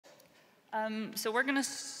So we're going to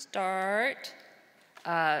start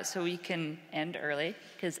so we can end early,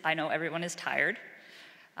 because I know everyone is tired.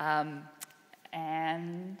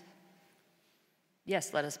 And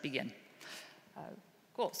yes, let us begin.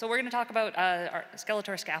 Cool. So we're going to talk about our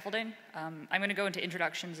Skeletor scaffolding. I'm going to go into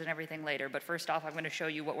introductions and everything later, but first off, I'm going to show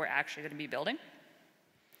you what we're actually going to be building.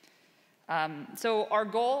 So our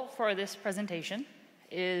goal for this presentation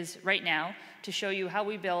is right now to show you how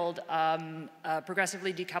we build a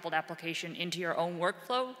progressively decoupled application into your own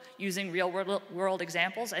workflow using real-world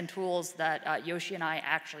examples and tools that Yoshi and I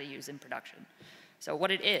actually use in production. So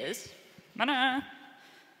what it is, and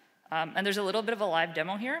there's a little bit of a live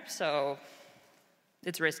demo here, so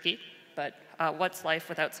it's risky, but what's life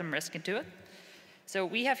without some risk into it? So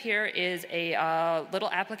we have here is a little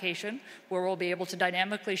application where we'll be able to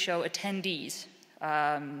dynamically show attendees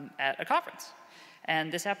at a conference.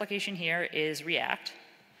 And this application here is React.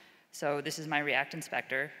 So this is my React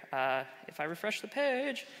inspector. If I refresh the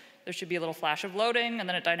page, there should be a little flash of loading, and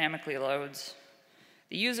then it dynamically loads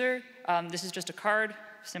the user. This is just a card,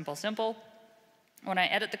 simple, simple. When I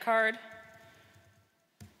edit the card,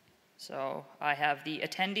 so I have the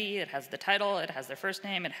attendee, it has the title, it has their first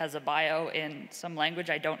name, it has a bio in some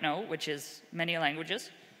language I don't know, which is many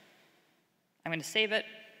languages. I'm going to save it.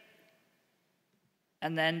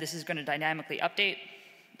 And then this is going to dynamically update.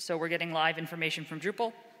 So we're getting live information from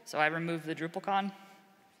Drupal. So I removed the DrupalCon.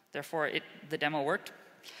 Therefore, the demo worked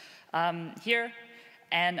here.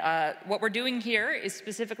 And what we're doing here is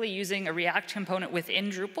specifically using a React component within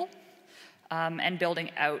Drupal and building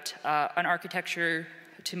out an architecture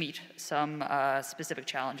to meet some specific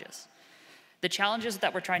challenges. The challenges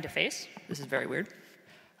that we're trying to face, this is very weird.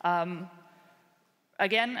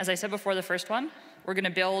 Again, as I said before, the first one, we're going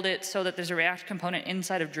to build it so that there's a React component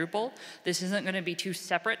inside of Drupal. This isn't going to be two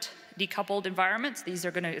separate decoupled environments. These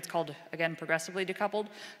are going to, it's called, again, progressively decoupled.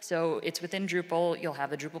 So it's within Drupal. You'll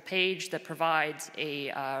have a Drupal page that provides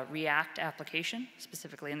a React application,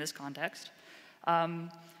 specifically in this context.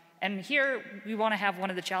 And here, we want to have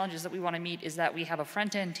one of the challenges that we want to meet is that we have a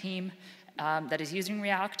front-end team that is using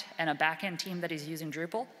React and a back-end team that is using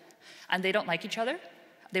Drupal. And they don't like each other.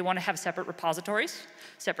 They want to have separate repositories,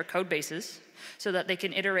 separate code bases, so that they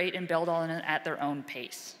can iterate and build on it at their own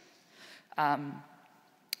pace. And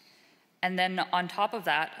then on top of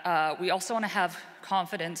that, we also want to have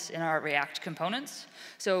confidence in our React components.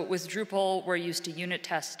 So with Drupal, we're used to unit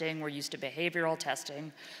testing, we're used to behavioral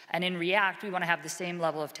testing. And in React, we want to have the same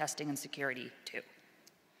level of testing and security too.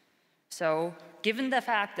 So given the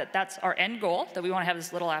fact that that's our end goal, that we want to have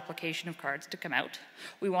this little application of cards to come out,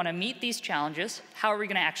 we want to meet these challenges. How are we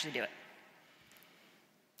going to actually do it?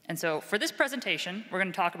 And so for this presentation, we're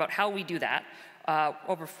going to talk about how we do that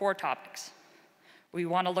over 4 topics. We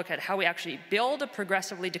want to look at how we actually build a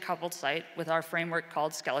progressively decoupled site with our framework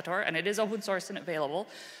called Skeletor, and it is open source and available,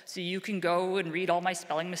 so you can go and read all my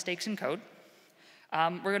spelling mistakes in code.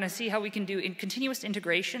 We're going to see how we can do continuous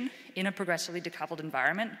integration in a progressively decoupled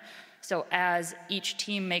environment. So as each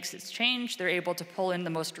team makes its change, they're able to pull in the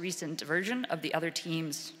most recent version of the other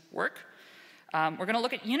team's work. We're going to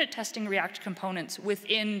look at unit testing React components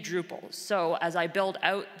within Drupal. So as I build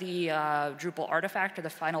out the Drupal artifact or the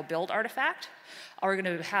final build artifact, we're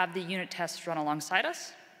going to have the unit tests run alongside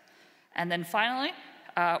us. And then finally,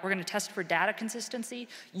 we're going to test for data consistency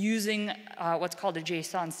using what's called a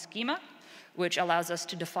JSON schema, which allows us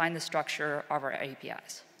to define the structure of our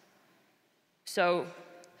APIs. So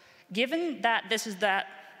given that this is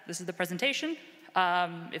the presentation,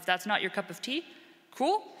 if that's not your cup of tea,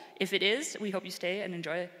 cool. If it is, we hope you stay and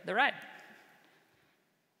enjoy the ride.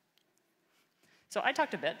 So I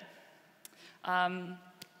talked a bit. I'm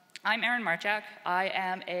Aaron Marchak. I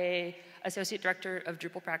am an Associate Director of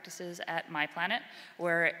Drupal Practices at MyPlanet.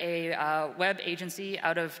 We're a web agency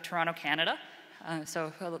out of Toronto, Canada.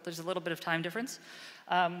 So there's a little bit of time difference.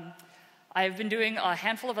 I've been doing a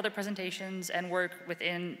handful of other presentations and work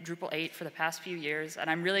within Drupal 8 for the past few years, and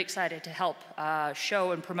I'm really excited to help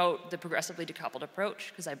show and promote the progressively decoupled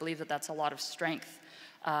approach, because I believe that that's a lot of strength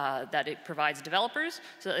that it provides developers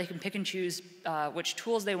so that they can pick and choose which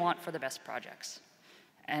tools they want for the best projects.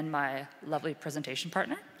 And my lovely presentation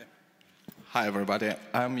partner. Hi, everybody.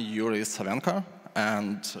 I'm Yuri Savenko,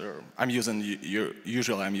 and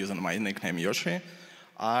usually I'm using my nickname Yoshi.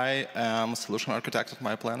 I am a solution architect at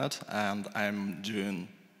MyPlanet, and I'm doing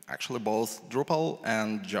actually both Drupal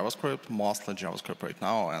and JavaScript, mostly JavaScript right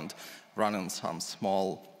now, and running some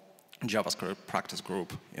small JavaScript practice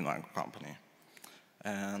group in my company.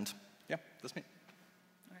 And yeah, that's me.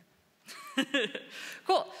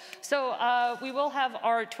 Cool. So we will have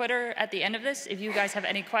our Twitter at the end of this. If you guys have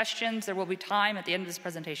any questions, there will be time at the end of this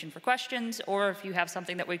presentation for questions, or if you have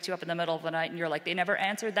something that wakes you up in the middle of the night and you're like, they never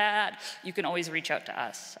answered that, you can always reach out to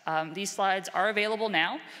us. These slides are available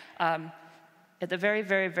now at the very,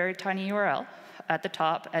 very, very tiny URL at the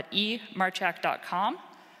top at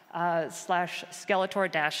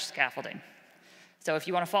emarchak.com/Skeletor-scaffolding. So if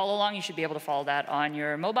you want to follow along, you should be able to follow that on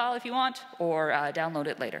your mobile if you want, or download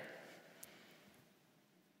it later.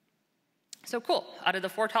 So cool, out of the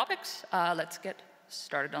 4 topics, let's get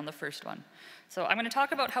started on the first one. So I'm going to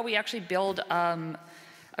talk about how we actually build a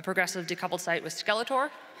progressive decoupled site with Skeletor.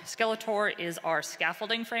 Skeletor is our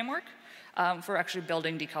scaffolding framework for actually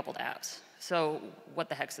building decoupled apps. So what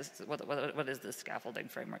the heck is this? What is this scaffolding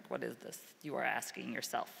framework? What is this? You are asking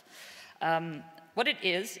yourself. What it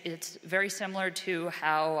is, it's very similar to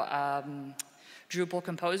how Drupal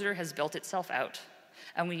Composer has built itself out.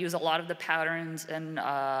 And we use a lot of the patterns and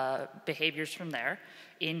behaviors from there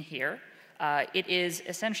in here. It is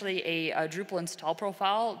essentially a Drupal install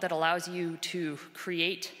profile that allows you to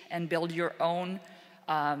create and build your own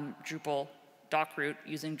Drupal doc root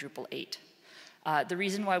using Drupal 8. The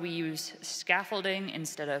reason why we use scaffolding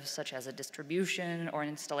instead of such as a distribution or an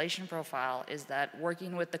installation profile is that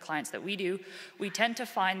working with the clients that we do, we tend to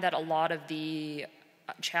find that a lot of the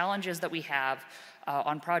challenges that we have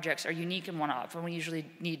on projects are unique and one-off, and we usually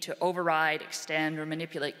need to override, extend, or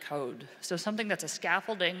manipulate code. So something that's a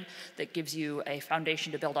scaffolding that gives you a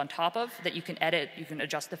foundation to build on top of, that you can edit, you can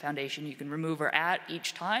adjust the foundation, you can remove or add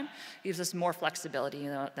each time, gives us more flexibility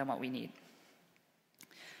than what we need.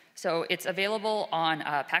 So it's available on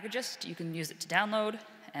Packagist. You can use it to download,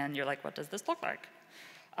 and you're like, what does this look like?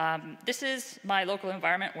 This is my local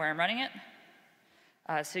environment where I'm running it.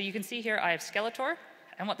 So you can see here I have Skeletor,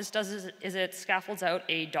 and what this does is it scaffolds out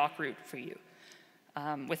a doc root for you.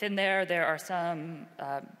 Within there are some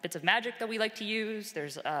bits of magic that we like to use.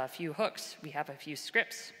 There's a few hooks. We have a few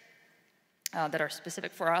scripts that are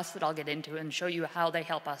specific for us that I'll get into and show you how they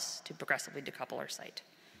help us to progressively decouple our site.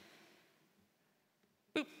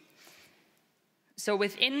 Boop. So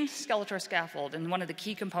within Skeletor Scaffold, and one of the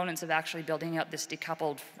key components of actually building out this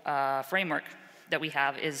decoupled framework that we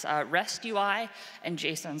have is REST UI and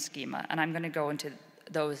JSON schema, and I'm going to go into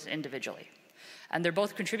those individually. And they're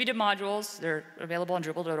both contributed modules. They're available on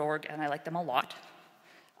Drupal.org, and I like them a lot.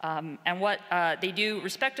 And what they do,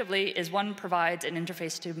 respectively, is one provides an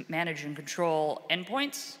interface to manage and control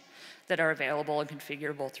endpoints that are available and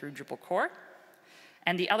configurable through Drupal core.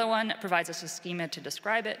 And the other one provides us a schema to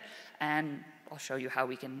describe it, and I'll show you how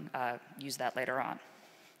we can use that later on.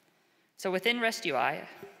 So within REST UI,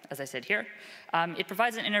 as I said here, it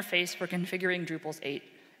provides an interface for configuring Drupal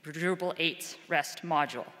 8's REST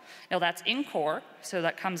module. Now that's in core, so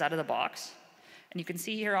that comes out of the box. And you can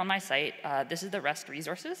see here on my site, this is the REST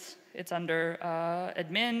resources. It's under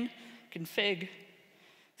admin, config,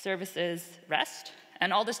 services, REST.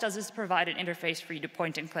 And all this does is provide an interface for you to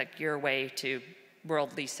point and click your way to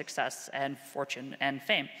worldly success and fortune and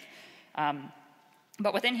fame.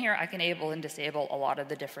 But within here, I can enable and disable a lot of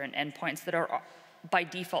the different endpoints that are by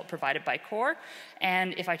default provided by core.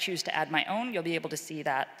 And if I choose to add my own, you'll be able to see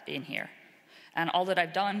that in here. And all that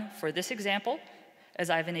I've done for this example is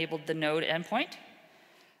I've enabled the node endpoint.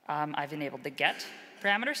 I've enabled the get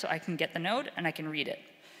parameter, so I can get the node and I can read it.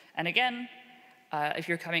 And again, if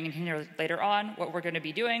you're coming in here later on, what we're going to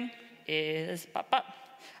be doing is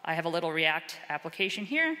I have a little React application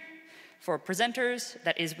here for presenters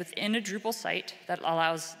that is within a Drupal site that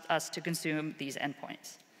allows us to consume these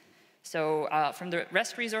endpoints. So from the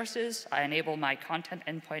REST resources, I enable my content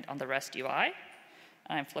endpoint on the REST UI.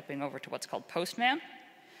 And I'm flipping over to what's called Postman.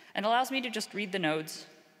 And it allows me to just read the nodes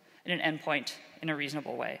in an endpoint in a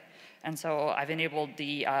reasonable way. And so I've enabled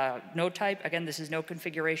the node type. Again, this is no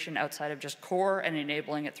configuration outside of just core and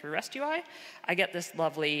enabling it through REST UI. I get this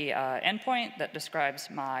lovely endpoint that describes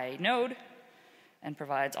my node and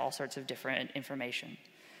provides all sorts of different information.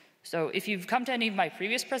 So if you've come to any of my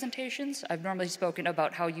previous presentations, I've normally spoken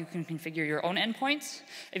about how you can configure your own endpoints.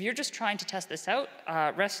 If you're just trying to test this out,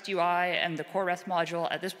 REST UI and the core REST module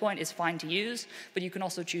at this point is fine to use, but you can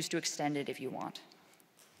also choose to extend it if you want.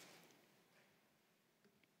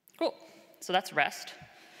 Cool. So that's REST.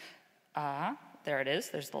 There it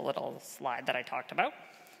is. There's the little slide that I talked about.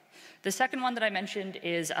 The second one that I mentioned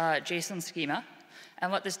is JSON schema.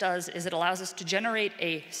 And what this does is it allows us to generate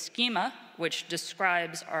a schema which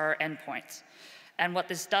describes our endpoints. And what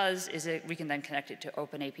this does is we can then connect it to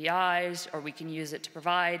open APIs, or we can use it to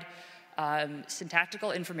provide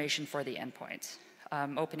syntactical information for the endpoints.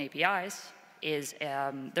 Open APIs is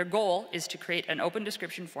their goal is to create an open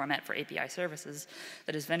description format for API services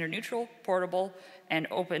that is vendor neutral, portable, and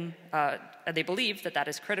open. They believe that that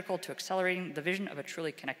is critical to accelerating the vision of a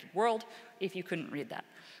truly connected world, if you couldn't read that.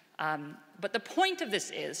 But the point of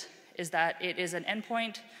this is that it is an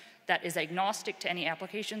endpoint that is agnostic to any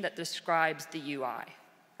application that describes the UI,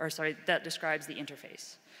 or sorry, that describes the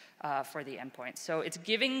interface for the endpoint. So it's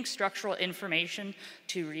giving structural information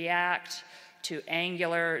to React, to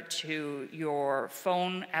Angular, to your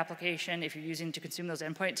phone application, if you're using to consume those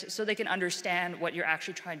endpoints, so they can understand what you're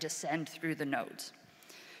actually trying to send through the nodes.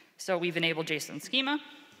 So we've enabled JSON schema.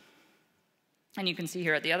 And you can see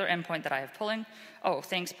here at the other endpoint that I have pulling. Oh,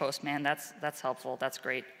 thanks, Postman. That's helpful. That's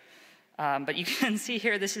great. But you can see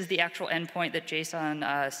here, this is the actual endpoint that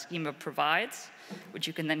JSON schema provides, which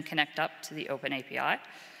you can then connect up to the open API.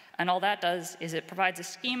 And all that does is it provides a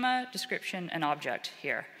schema, description, and object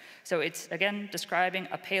here. So it's, again, describing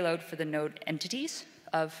a payload for the node entities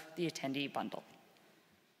of the attendee bundle.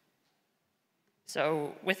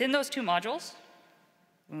 So within those two modules,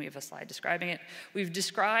 when we have a slide describing it, we've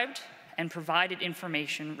described and provided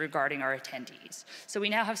information regarding our attendees. So we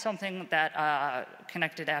now have something that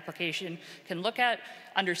connected application can look at,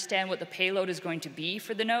 understand what the payload is going to be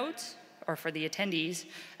for the nodes or for the attendees,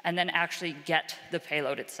 and then actually get the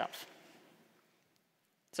payload itself.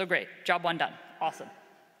 So great, job one done, awesome.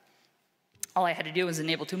 All I had to do was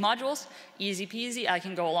enable two modules, easy peasy. I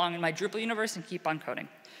can go along in my Drupal universe and keep on coding.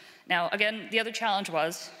 Now, again, the other challenge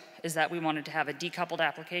is that we wanted to have a decoupled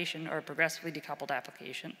application or a progressively decoupled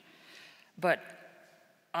application. But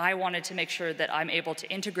I wanted to make sure that I'm able to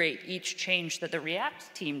integrate each change that the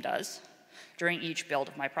React team does during each build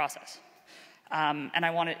of my process. And I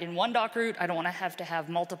want it in one doc root. I don't want to have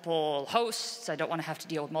multiple hosts. I don't want to have to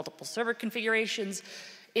deal with multiple server configurations.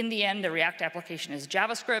 In the end, the React application is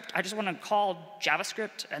JavaScript. I just want to call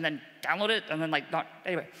JavaScript and then download it and then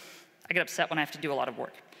anyway, I get upset when I have to do a lot of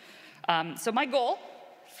work. So my goal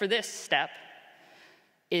for this step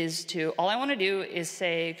is all I want to do is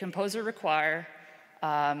say composer require,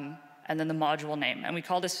 and then the module name. And we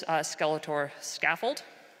call this Skeletor scaffold.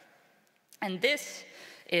 And this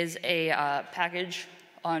is a package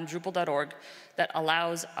on Drupal.org that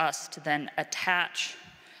allows us to then attach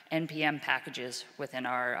NPM packages within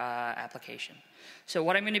our application. So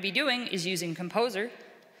what I'm going to be doing is using Composer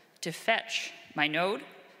to fetch my node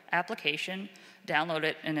application, download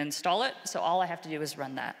it, and install it. So all I have to do is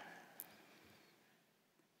run that.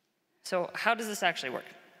 So how does this actually work?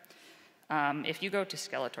 If you go to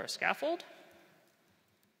Skeletor scaffold,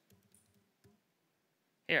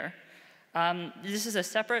 here, this is a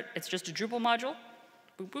separate, it's just a Drupal module.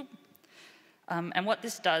 Boop, boop. And what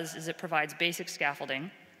this does is it provides basic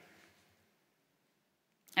scaffolding.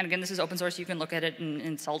 And again, this is open source. You can look at it and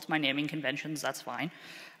insult my naming conventions. That's fine.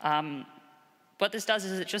 What this does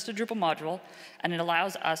is it's just a Drupal module, and it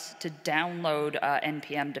allows us to download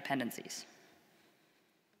NPM dependencies.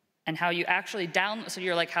 And how you actually so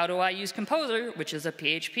you're like, how do I use Composer, which is a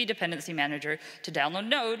PHP dependency manager, to download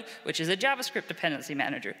Node, which is a JavaScript dependency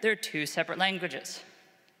manager? They're two separate languages.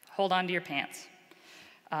 Hold on to your pants.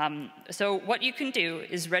 So what you can do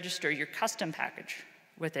is register your custom package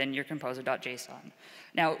within your composer.json.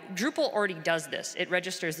 Now, Drupal already does this. It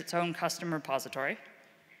registers its own custom repository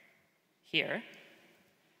here.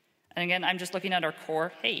 And again, I'm just looking at our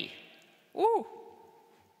core. Hey, woo,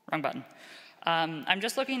 wrong button. I'm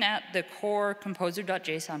just looking at the core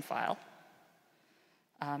composer.json file.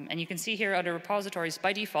 And you can see here under repositories,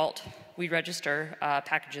 by default, we register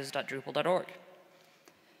packages.drupal.org.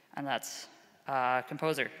 And that's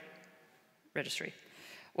Composer registry.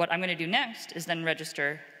 What I'm going to do next is then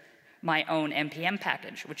register my own NPM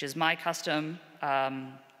package, which is my custom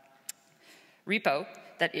repo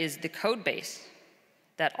that is the code base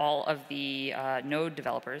that all of the Node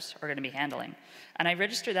developers are going to be handling. And I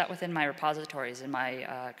register that within my repositories in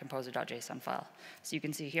my composer.json file. So you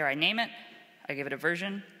can see here I name it, I give it a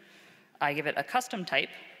version, I give it a custom type,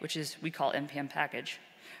 which is we call npm package,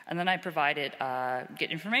 and then I provide it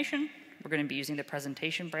get information. We're going to be using the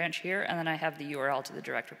presentation branch here, and then I have the URL to the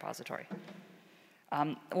direct repository.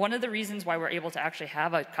 One of the reasons why we're able to actually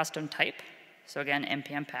have a custom type, so again,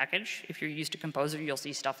 npm package, if you're used to Composer, you'll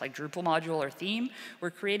see stuff like Drupal module or theme.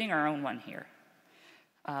 We're creating our own one here.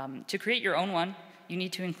 To create your own one, you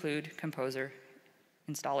need to include Composer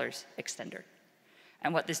installers extender.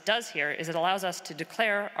 And what this does here is it allows us to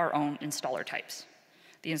declare our own installer types.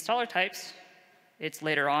 The installer types, it's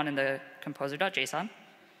later on in the composer.json.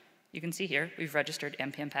 You can see here, we've registered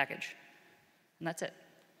npm package. And that's it.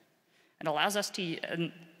 It allows us to,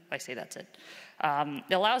 and I say that's it.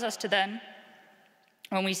 It allows us to then,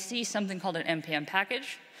 when we see something called an npm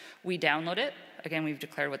package, We download it. Again, we've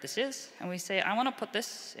declared what this is. And we say, I want to put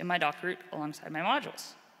this in my Docker root alongside my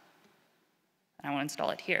modules. And I want to install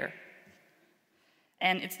it here.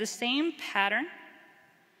 And it's the same pattern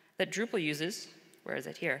that Drupal uses. Where is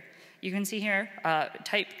it here? You can see here,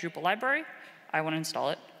 type Drupal library. I want to install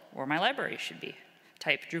it where my library should be.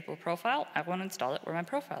 Type Drupal profile. I want to install it where my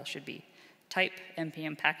profile should be. Type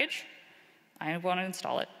npm package. I want to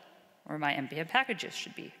install it where my npm packages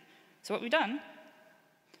should be. So what we've done,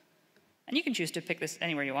 and you can choose to pick this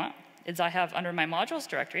anywhere you want, is I have under my modules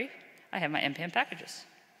directory, I have my npm packages.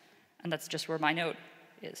 And that's just where my node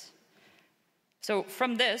is. So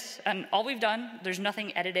from this, and all we've done, there's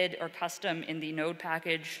nothing edited or custom in the node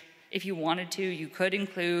package. If you wanted to, you could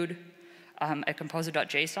include a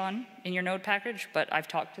composer.json in your node package, but I've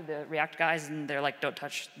talked to the React guys, and they're like, don't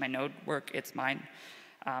touch my node work, it's mine.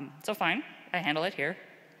 So fine, I handle it here.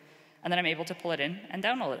 And then I'm able to pull it in and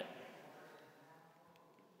download it.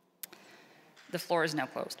 The floor is now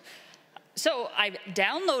closed. So I've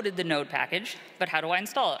downloaded the node package, but how do I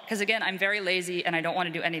install it? Because again, I'm very lazy, and I don't want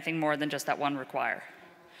to do anything more than just that one require.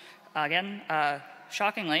 Again,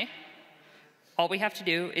 shockingly, all we have to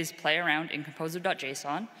do is play around in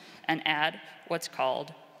composer.json and add what's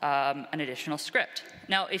called an additional script.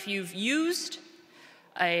 Now, if you've used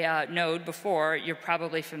a node before, you're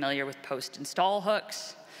probably familiar with post-install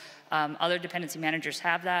hooks. Other dependency managers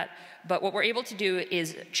have that. But what we're able to do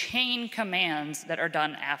is chain commands that are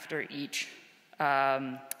done after each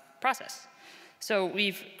process. So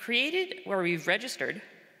we've created, where we've registered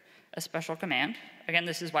a special command. Again,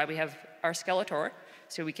 this is why we have our Skeletor,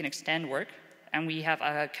 so we can extend work. And we have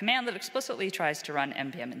a command that explicitly tries to run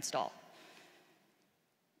npm install.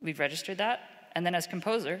 We've registered that. And then as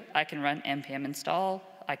composer, I can run npm install.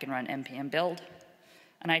 I can run npm build.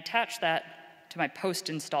 And I attach that to my post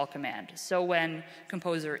install command. So when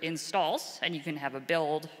composer installs, and you can have a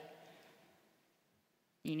build,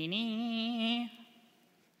 you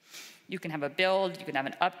can have a build, you can have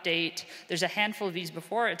an update. There's a handful of these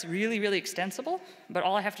before. It's really, really extensible. But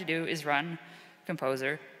all I have to do is run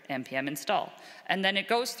composer npm install. And then it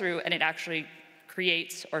goes through and it actually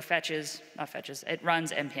creates or fetches, not fetches, it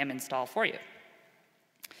runs npm install for you.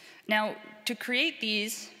 Now, to create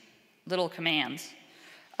these little commands,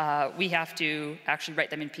 we have to actually write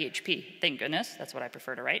them in PHP. Thank goodness, that's what I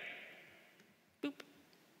prefer to write. Boop.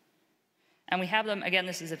 And we have them, again,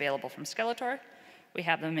 this is available from Skeletor. We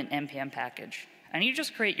have them in npm package. And you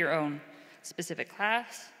just create your own specific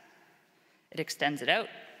class. It extends it out.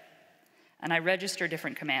 And I register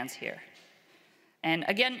different commands here. And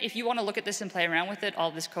again, if you want to look at this and play around with it, all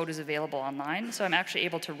this code is available online. So I'm actually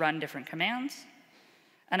able to run different commands.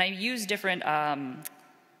 And I use different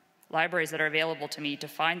libraries that are available to me to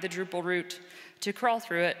find the Drupal root, to crawl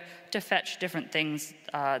through it, to fetch different things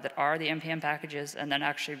that are the npm packages, and then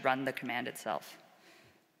actually run the command itself.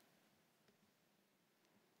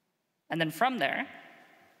 And then from there,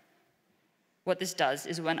 what this does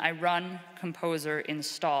is when I run composer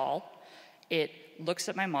install, it looks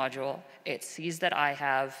at my module, it sees that I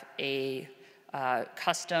have a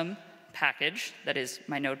custom package that is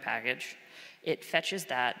my node package. It fetches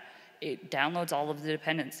that, it downloads all of the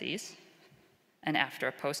dependencies, and after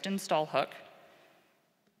a post-install hook,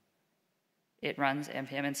 it runs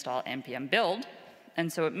npm install npm build.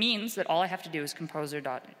 And so it means that all I have to do is composer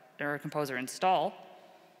install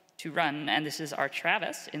to run, and this is our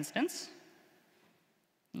Travis instance.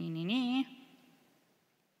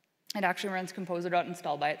 It actually runs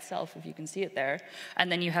composer.install by itself, if you can see it there. And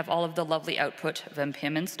then you have all of the lovely output of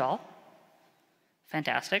npm install.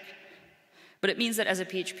 Fantastic. But it means that as a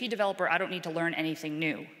PHP developer, I don't need to learn anything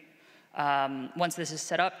new. Once this is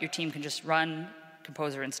set up, your team can just run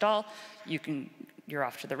composer install. You're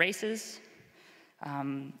off to the races.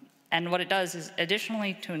 And what it does is,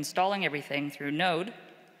 additionally to installing everything through Node,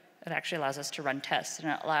 it actually allows us to run tests. And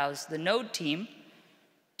it allows the Node team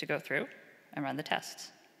to go through and run the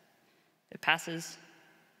tests. It passes,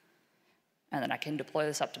 and then I can deploy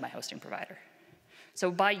this up to my hosting provider. So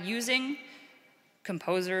by using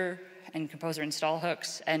composer and composer install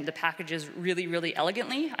hooks and the packages really, really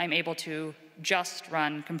elegantly, I'm able to just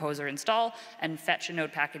run composer install and fetch a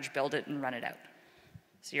node package, build it, and run it out.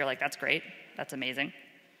 So you're like, that's great, that's amazing.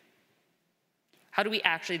 How do we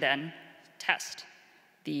actually then test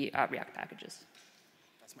the React packages?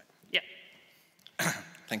 That's my... Yeah.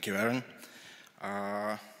 Thank you, Aaron.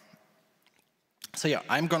 So yeah,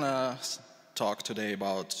 I'm gonna talk today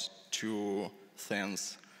about two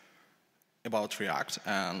things about React,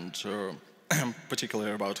 and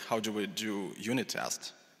particularly about how do we do unit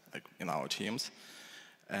tests, like in our teams,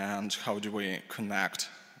 and how do we connect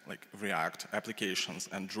like React applications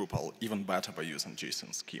and Drupal even better by using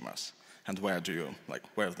JSON schemas? And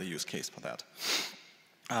where's the use case for that?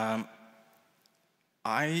 I'm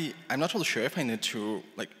not really sure if I need to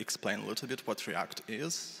explain a little bit what React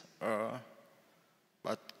is,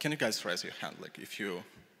 but can you guys raise your hand if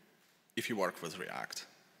you work with React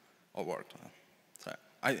or worked on it? So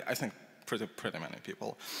I think pretty many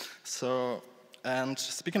people. So, and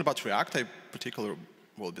speaking about React, I particularly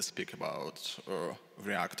will be speaking about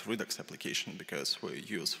React Redux application because we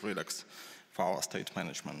use Redux for our state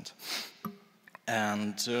management.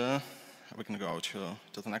 And we can go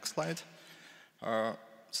to the next slide.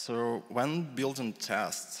 So when building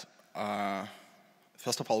tests,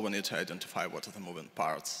 first of all, we need to identify what are the moving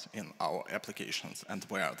parts in our applications and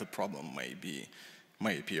where the problem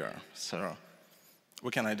may appear. So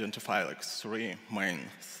we can identify three main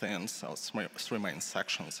things, or three main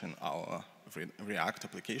sections in our React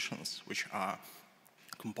applications, which are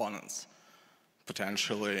components.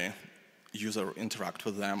 Potentially, user interact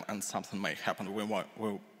with them and something may happen. We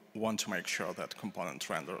want to make sure that component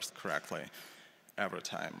renders correctly every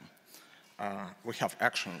time. We have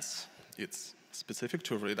actions. It's specific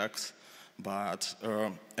to Redux, but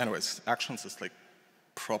anyways, actions is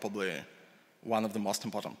probably one of the most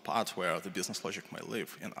important parts where the business logic may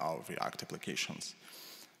live in our React applications.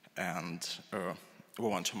 And we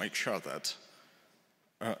want to make sure that,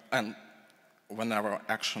 and whenever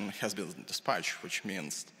action has been dispatched, which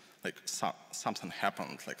means something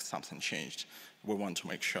happened, something changed, we want to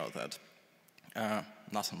make sure that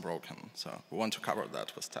nothing broken. So we want to cover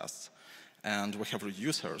that with tests. And we have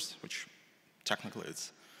reducers, which technically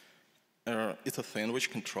it's a thing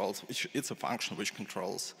which controls, it's a function which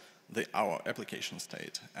controls our application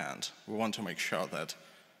state. And we want to make sure that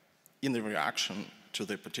in the reaction to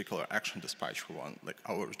the particular action dispatch, we want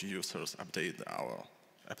our reducers update our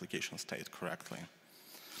application state correctly.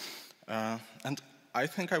 And I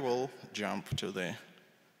think I will jump to the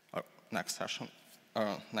next session,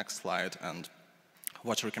 next slide, and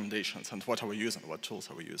what recommendations and what are we using, what tools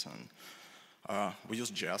are we using. We use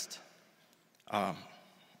Jest.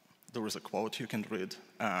 There is a quote you can read.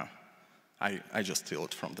 I just steal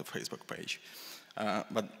it from the Facebook page.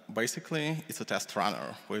 But basically, it's a test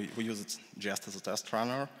runner. We use Jest as a test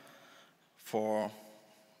runner for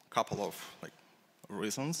a couple of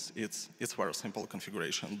reasons. It's very simple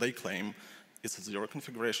configuration. They claim it's a zero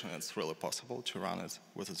configuration. It's really possible to run it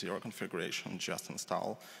with a zero configuration, just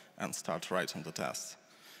install and start writing the tests.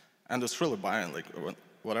 And it's really buying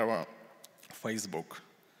whatever Facebook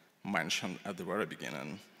mentioned at the very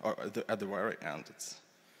beginning, or at the very end. It's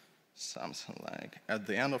something like, at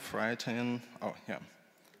the end of writing,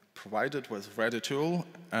 provided with ready tool,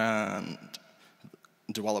 and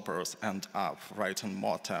developers end up writing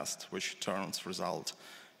more tests, which turns result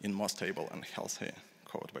in more stable and healthy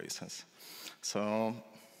code bases. So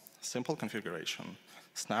simple configuration.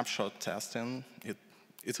 Snapshot testing,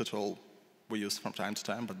 it's a tool we use from time to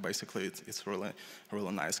time, but basically it's really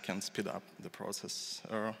nice, can speed up the process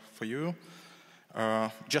for you.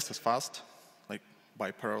 Just as fast, by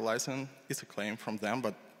parallelizing. It's a claim from them,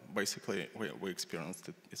 but basically we experienced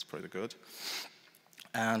it. It's pretty good.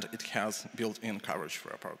 And it has built-in coverage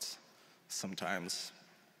reports. Sometimes,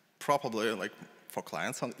 probably for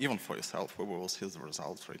clients and even for yourself, we will see the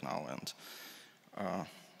results right now, and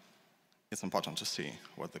it's important to see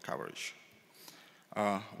what the coverage.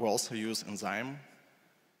 We also use Enzyme.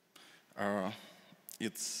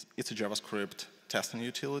 It's a JavaScript testing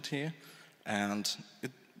utility, and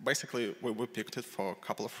basically we picked it for a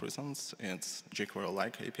couple of reasons. It's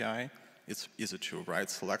jQuery-like API. It's easy to write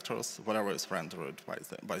selectors. Whatever is rendered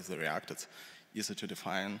by the React, it's easy to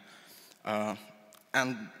define.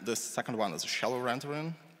 And the second one is shallow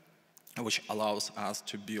rendering, which allows us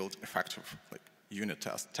to build effective unit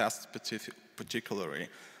tests, particularly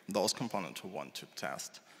those components we want to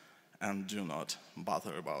test, and do not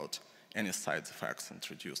bother about any side effects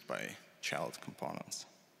introduced by child components.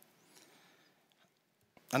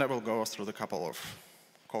 And I will go through the couple of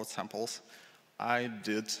code samples. I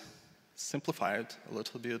did simplify it a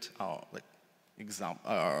little bit,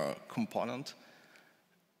 our component,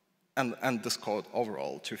 and this code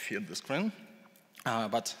overall to fit the screen.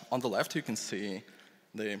 But on the left, you can see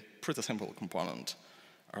the pretty simple component.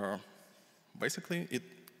 Basically,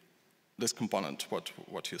 this component,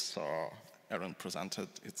 what you saw Aaron presented,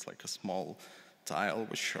 it's like a small tile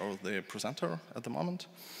which shows the presenter at the moment.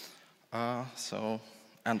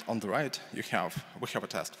 And on the right, we have a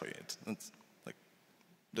test for it. It's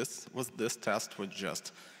this test was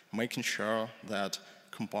just making sure that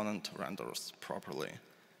component renders properly.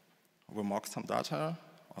 We mock some data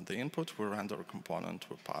on the input, we render a component,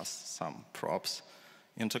 we pass some props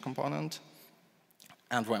into component,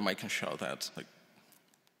 and we're making sure that like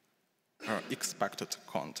expected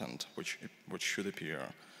content, which should appear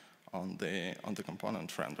on the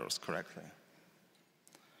component, renders correctly.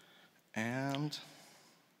 And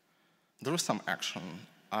there is some action.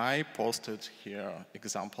 I posted here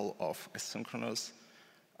example of asynchronous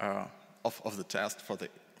of the test for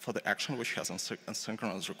the action which has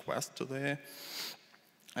asynchronous request to the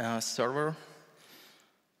server.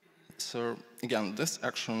 So again, this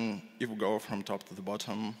action, if we go from top to the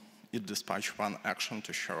bottom, it dispatches one action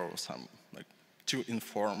to show some, like, to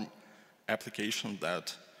inform application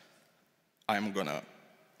that I'm gonna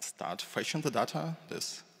start fetching the data,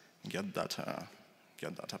 this get data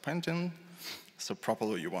pending. So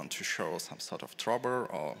probably you want to show some sort of trouble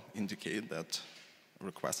or indicate that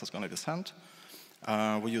request is gonna be sent.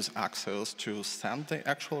 We use access to send the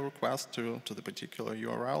actual request to the particular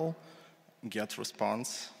URL, get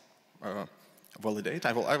response, validate.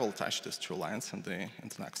 I will touch these two lines in the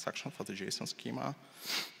next section for the JSON schema.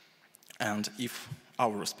 And if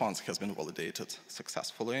our response has been validated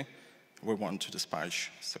successfully, we want to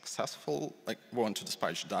dispatch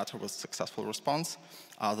data with successful response.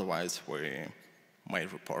 Otherwise, we may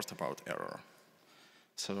report about error.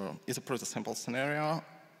 So it's a pretty simple scenario.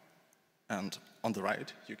 And on the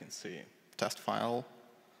right, you can see test file.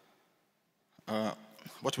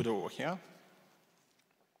 What we do over here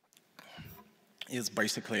is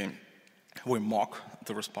basically we mock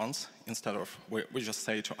the response instead of, we just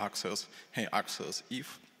say to Access, hey, Access,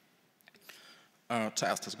 if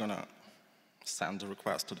test is going to send the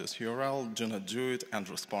request to this URL, do not do it, and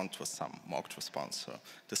respond with some mocked response. So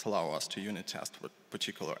this allows us to unit test with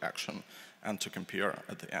particular action and to compare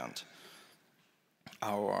at the end.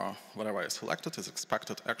 Whatever I selected is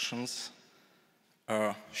expected actions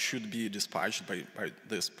should be dispatched by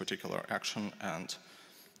this particular action, and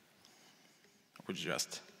we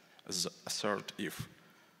just assert if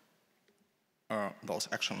those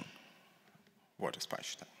actions were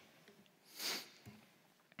dispatched.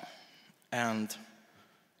 And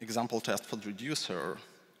example test for the reducer.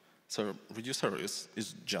 So reducer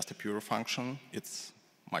is just a pure function. It's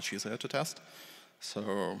much easier to test.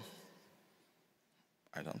 So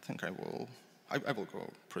I don't think I will go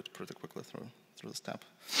pretty quickly through the step.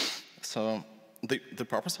 So the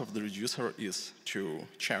purpose of the reducer is to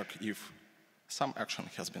check if some action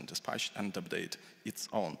has been dispatched and update its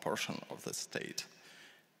own portion of the state.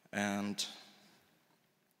 And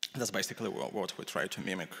that's basically what we try to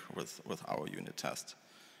mimic with our unit test.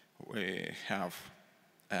 We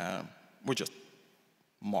just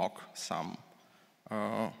mock some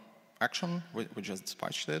action, we just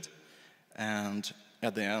dispatched it, and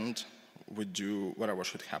at the end, we do whatever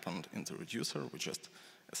should happen in the reducer. We just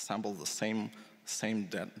assemble the same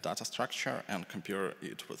data structure and compare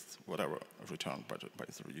it with whatever returned by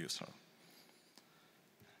the reducer.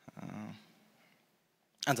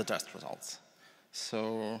 And the test results.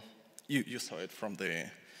 So you saw it from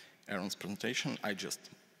Aaron's presentation. I just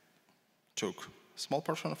took a small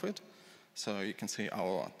portion of it. So you can see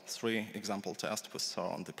our 3 example tests we saw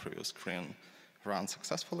on the previous screen run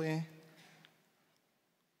successfully.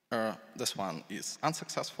 This one is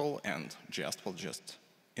unsuccessful, and Jest will just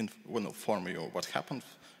will inform you what happened.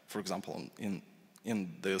 For example, in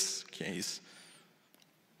this case,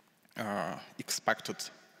 expected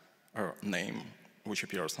name which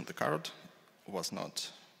appears on the card was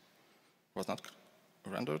not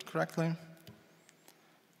rendered correctly,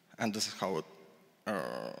 and this is how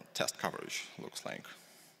test coverage looks like.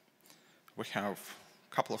 We have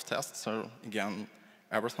a couple of tests. So again,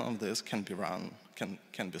 everything of this can be run,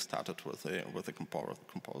 can be started with a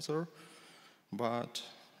composer, but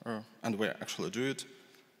and we actually do it.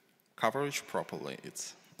 Coverage properly,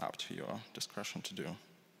 it's up to your discretion to do.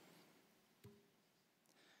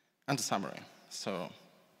 And the summary. So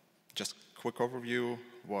just quick overview,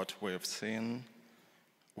 what we have seen.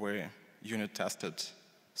 We unit tested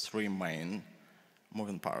 3 main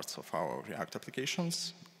moving parts of our React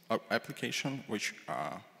application, which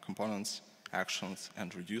are components, actions,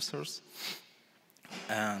 and reducers.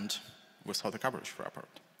 And we saw the coverage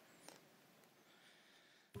report.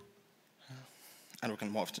 And we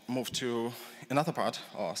can move to another part,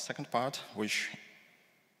 or second part, which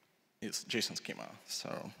is JSON schema.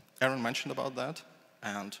 So Aaron mentioned about that,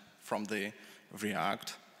 and from the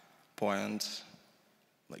React point,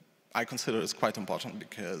 like, I consider it's quite important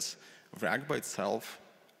because React by itself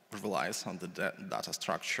relies on the data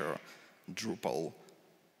structure Drupal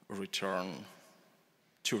return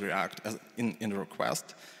to React in the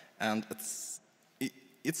request, and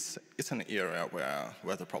it's an area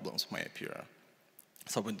where the problems may appear.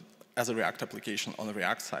 So as a React application on the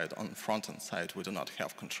React side, on the front-end side, we do not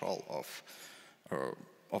have control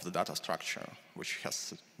of the data structure, which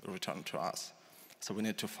has returned to us. So we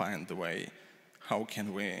need to find the way, how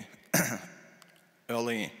can we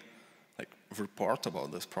early report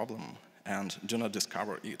about this problem and do not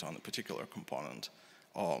discover it on a particular component,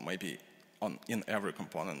 or maybe in every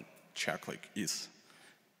component check is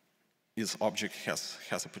object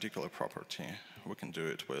has a particular property. We can do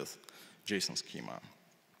it with JSON schema.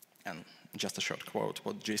 And just a short quote,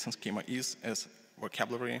 what JSON schema is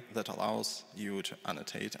vocabulary that allows you to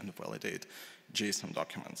annotate and validate JSON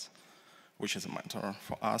documents, which is a matter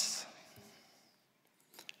for us.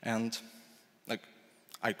 And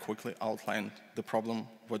I quickly outlined the problem,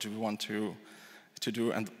 what we want to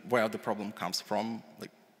do, and where the problem comes from.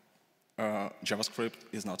 JavaScript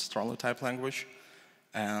is not strongly typed language,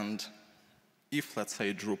 and if, let's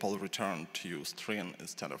say, Drupal returned to you string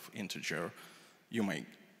instead of integer, you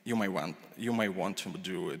may want to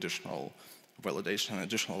do additional validation,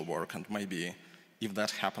 additional work, and maybe if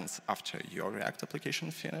that happens after your React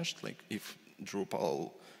application finished, like if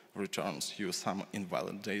Drupal returns you some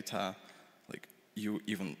invalid data, you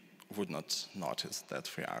even would not notice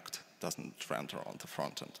that React doesn't render on the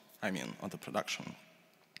front end, on the production.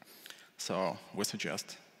 So we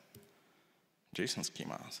suggest JSON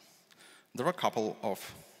schemas. There are a couple of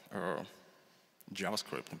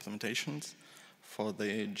JavaScript implementations for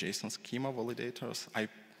the JSON schema validators. I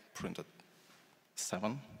printed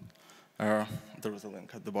 7. There is a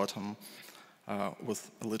link at the bottom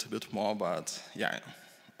with a little bit more, but yeah.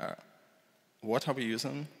 What are we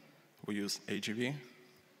using? We use AGV,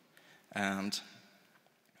 and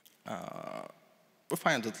we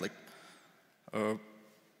find it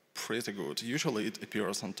pretty good. Usually it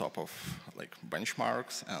appears on top of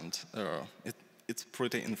benchmarks, and it's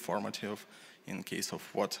pretty informative in case of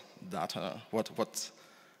what data, what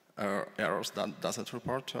errors that does it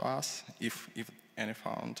report to us, if any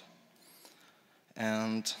found.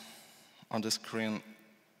 And on the screen,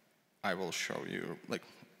 I will show you,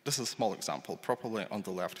 this is a small example. Probably on the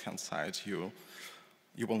left-hand side, you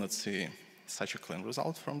will not see such a clean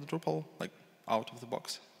result from the Drupal, out of the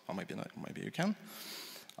box, or maybe not, maybe you can.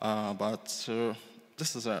 But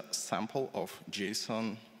this is a sample of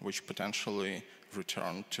JSON which potentially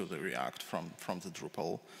returned to the React from the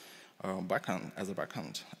Drupal backend as a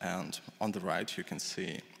backend. And on the right, you can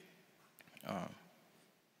see,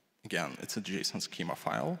 again, it's a JSON schema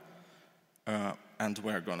file, and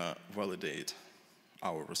we're gonna validate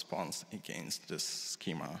our response against this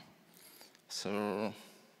schema. So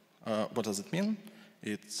what does it mean?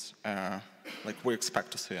 It's we expect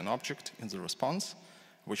to see an object in the response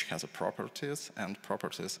which has properties, and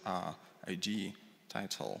properties are ID,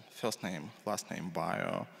 title, first name, last name,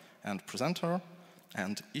 bio, and presenter.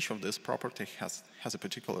 And each of these property has a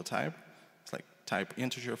particular type. It's type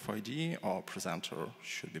integer for ID, or presenter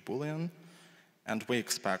should be Boolean. And we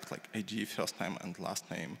expect ID, first name, and last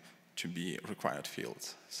name to be required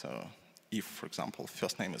fields. So if, for example,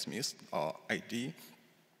 first name is missed or ID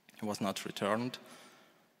was not returned,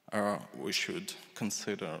 we should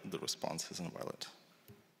consider the response as invalid.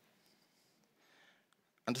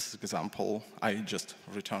 And this example, I just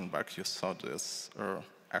returned back. You saw this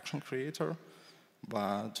action creator,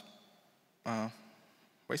 but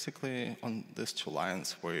basically on these 2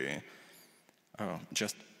 lines, we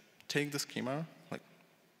just take the schema,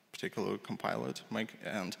 particularly compile it,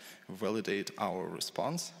 and validate our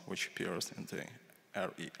response, which appears in the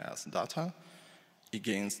RES data,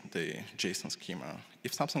 against the JSON schema.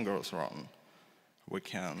 If something goes wrong, we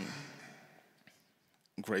can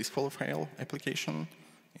gracefully fail application.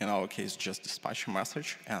 In our case, just dispatch a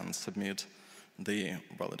message and submit the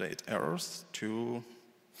validate errors to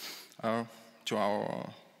our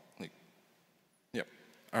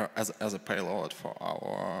as a payload for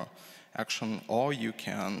our action, or you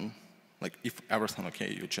can, if everything okay,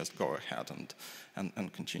 you just go ahead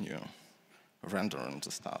and continue rendering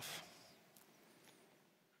the stuff.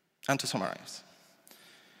 And to summarize,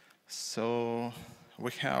 so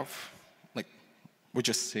we have, we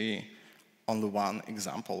just see only one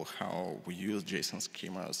example how we use JSON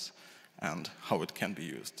schemas and how it can be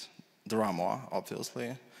used. There are more,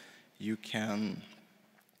 obviously. You can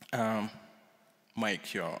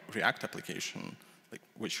make your React application,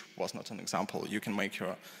 which was not an example, you can make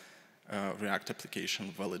your React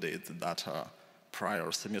application validate the data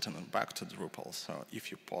prior submitting it back to Drupal. So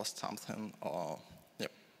if you post something, or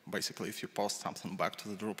basically if you post something back to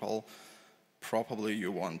the Drupal, probably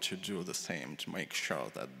you want to do the same to make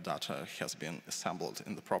sure that data has been assembled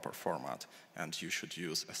in the proper format, and you should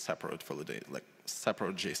use a separate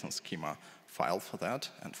separate JSON schema file for that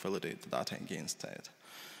and validate the data against it.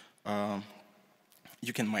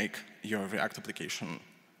 you can make your React application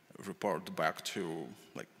report back to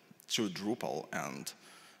Drupal and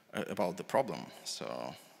about the problem.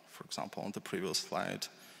 So, for example, on the previous slide,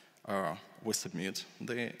 we submit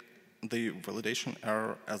the validation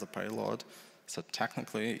error as a payload. So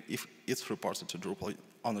technically, if it's reported to Drupal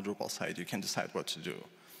on the Drupal side, you can decide what to do.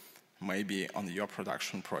 Maybe on your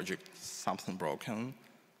production project, something broken,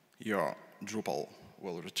 your Drupal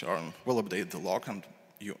will update the log, and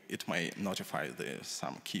it may notify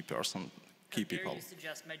some key people. How you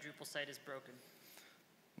suggest my Drupal site is broken?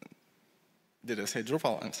 Did I say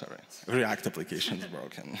Drupal? I'm sorry. React application is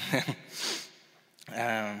broken.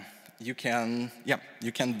 You can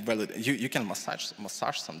validate. You can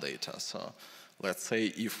massage some data. So let's say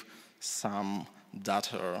if some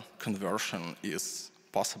data conversion is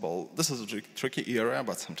possible. This is a tricky area,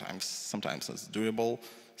 but sometimes it's doable.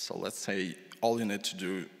 So let's say all you need to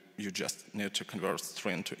do, you just need to convert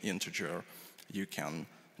string to integer. You can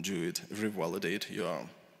do it, revalidate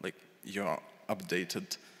your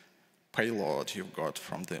updated payload you've got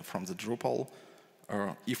from the Drupal.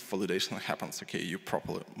 If validation happens, okay, you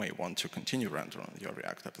probably may want to continue rendering your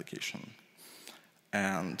React application.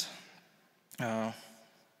 And I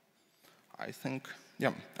think,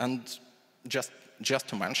 yeah, and just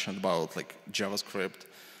to mention about JavaScript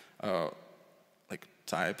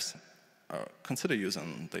types, consider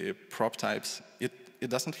using the prop types. It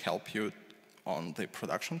doesn't help you on the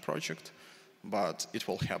production project, but it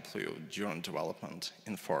will help you during development,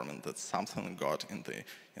 informing that something got in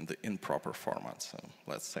the improper format. So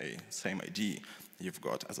let's say same ID you've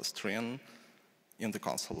got as a string. In the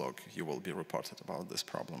console log, you will be reported about this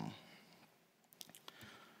problem.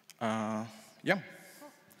 Yeah,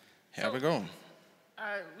 here we go.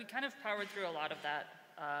 We kind of powered through a lot of that.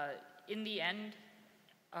 In the end,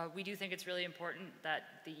 we do think it's really important that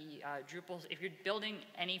the Drupal, if you're building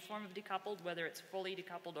any form of decoupled, whether it's fully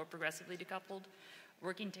decoupled or progressively decoupled,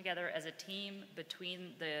 working together as a team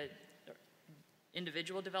between the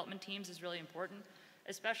individual development teams is really important,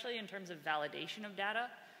 especially in terms of validation of data,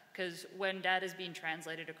 because when data is being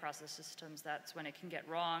translated across the systems, that's when it can get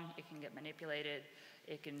wrong, it can get manipulated,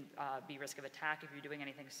 it can be risk of attack if you're doing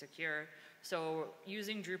anything secure. So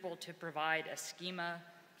using Drupal to provide a schema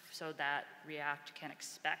so that React can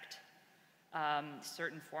expect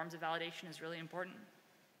certain forms of validation is really important.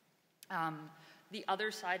 The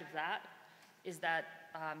other side of that is that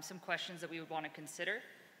some questions that we would want to consider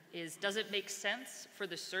is, does it make sense for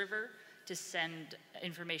the server to send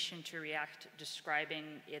information to React describing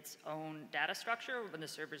its own data structure when the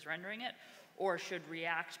server's rendering it? Or should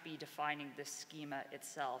React be defining this schema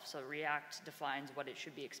itself? So React defines what it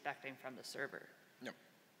should be expecting from the server. Yep.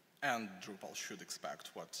 And Drupal should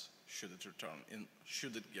expect what should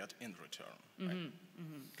it get in return.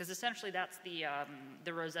 Because essentially that's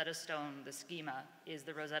the Rosetta Stone, the schema, is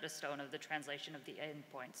the Rosetta Stone of the translation of the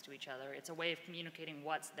endpoints to each other. It's a way of communicating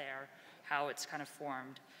what's there, how it's kind of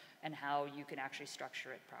formed, and how you can actually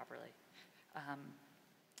structure it properly.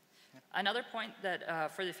 Another point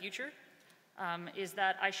that for the future is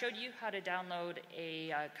that I showed you how to download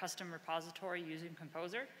a custom repository using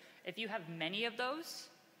Composer. If you have many of those,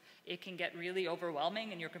 it can get really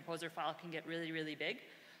overwhelming and your Composer file can get really, really big.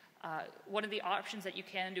 One of the options that you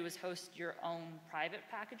can do is host your own private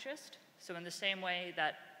package list. So in the same way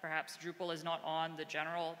that perhaps Drupal is not on the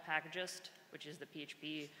general package list, which is the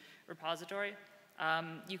PHP repository,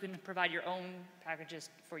 you can provide your own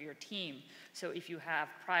packages for your team. So if you have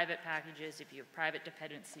private packages, if you have private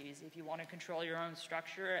dependencies, if you want to control your own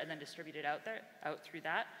structure and then distribute it out through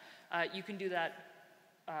that, you can do that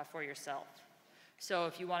for yourself. So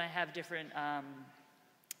if you want to have different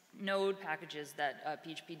node packages that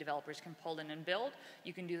PHP developers can pull in and build,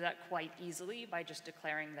 you can do that quite easily by just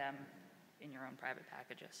declaring them in your own private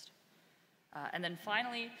package list. And then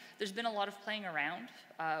finally, there's been a lot of playing around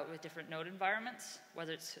with different node environments,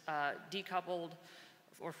 whether it's decoupled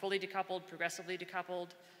or fully decoupled, progressively decoupled.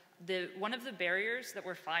 One of the barriers that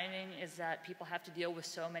we're finding is that people have to deal with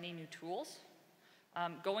so many new tools.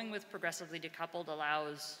 Going with progressively decoupled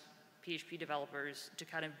allows PHP developers to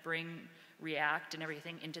kind of bring React and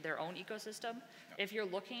everything into their own ecosystem. If you're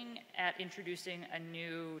looking at introducing a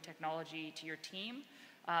new technology to your team,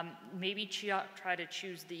 maybe try to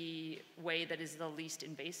choose the way that is the least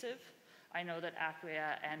invasive. I know that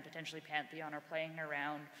Acquia and potentially Pantheon are playing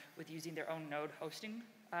around with using their own node hosting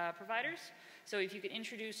providers. So if you could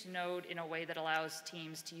introduce Node in a way that allows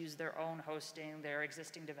teams to use their own hosting, their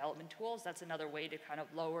existing development tools, that's another way to kind of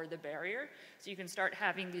lower the barrier. So you can start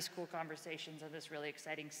having these cool conversations and this really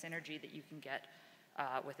exciting synergy that you can get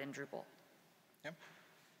within Drupal. Yep.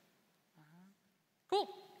 Cool.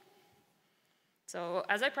 So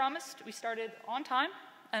as I promised, we started on time,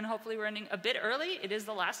 and hopefully we're ending a bit early. It is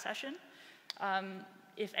the last session.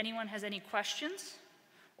 If anyone has any questions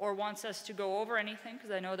or wants us to go over anything,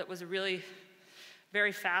 because I know that was a really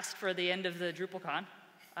very fast for the end of the DrupalCon,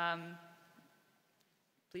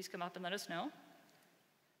 please come up and let us know.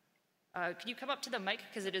 Can you come up to the mic,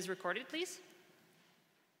 because it is recorded, please?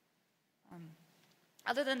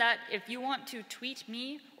 Other than that, if you want to tweet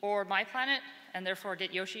me or MyPlanet, and therefore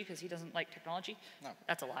get Yoshi, because he doesn't like technology, no.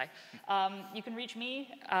 That's a lie. You can reach me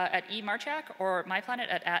at eMarchak or MyPlanet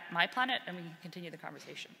at MyPlanet, and we can continue the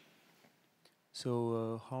conversation.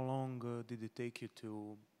 So how long did it take you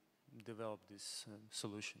to develop this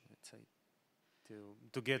solution, let's say,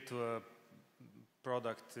 to get to a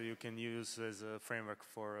product you can use as a framework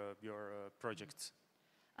for your projects?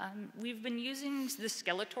 We've been using the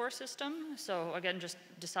Skeletor system, so again, just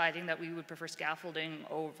deciding that we would prefer scaffolding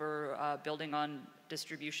over building on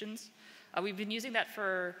distributions. We've been using that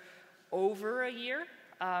for over a year,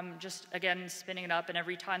 just again, spinning it up, and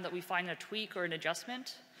every time that we find a tweak or an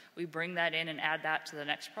adjustment, we bring that in and add that to the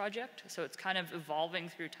next project, so it's kind of evolving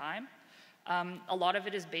through time. A lot of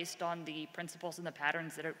it is based on the principles and the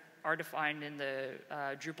patterns that are defined in the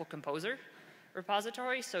Drupal Composer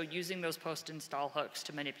repository, so using those post-install hooks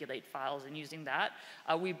to manipulate files and using that.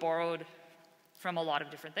 We borrowed from a lot of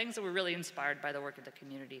different things, and we're really inspired by the work of the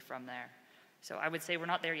community from there. So I would say we're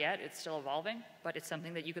not there yet, it's still evolving, but it's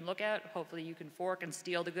something that you can look at. Hopefully you can fork and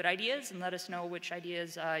steal the good ideas and let us know which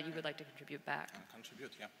ideas you would like to contribute back.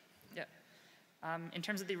 Contribute, yeah. Yeah. In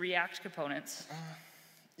terms of the React components.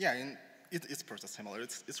 Yeah, it's pretty similar.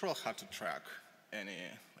 It's real hard to track any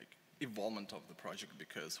involvement of the project,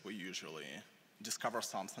 because we usually discover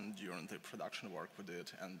something during the production work we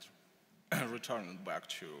did and return it back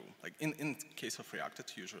to, in case of React,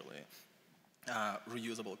 it's usually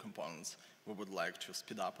reusable components. We would like to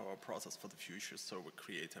speed up our process for the future, so we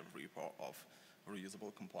create a repo of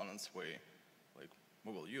reusable components we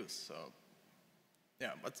will use. So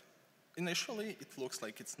yeah, but initially it looks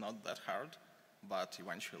like it's not that hard, but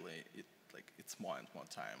eventually it's more and more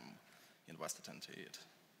time invested into it.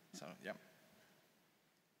 So yeah.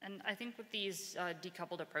 And I think with these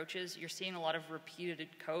decoupled approaches, you're seeing a lot of repeated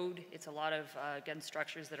code. It's a lot of, again,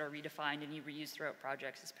 structures that are redefined and you reuse throughout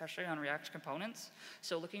projects, especially on React components.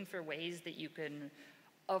 So looking for ways that you can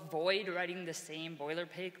avoid writing the same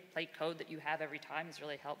boilerplate code that you have every time is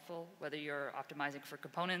really helpful, whether you're optimizing for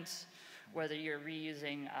components, whether you're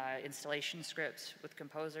reusing installation scripts with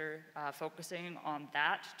Composer, focusing on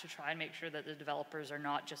that to try and make sure that the developers are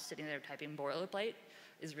not just sitting there typing boilerplate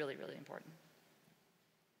is really, really important.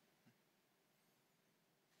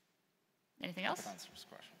 Anything else? That answers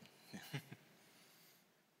the question.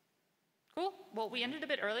 Cool. Well, we ended a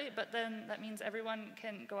bit early, but then that means everyone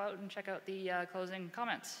can go out and check out the closing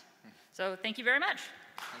comments. So thank you very much.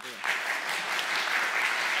 Thank you.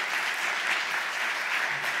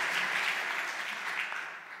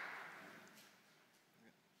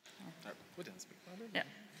 We didn't speak about it. Yeah.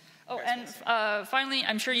 Oh, and finally,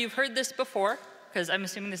 I'm sure you've heard this before, because I'm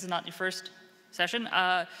assuming this is not your first session.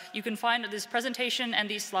 You can find this presentation and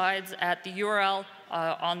these slides at the URL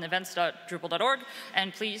on events.drupal.org,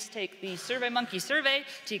 and please take the SurveyMonkey survey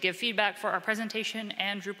to give feedback for our presentation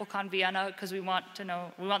and DrupalCon Vienna, because we want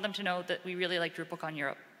them to know that we really like DrupalCon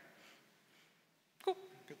Europe.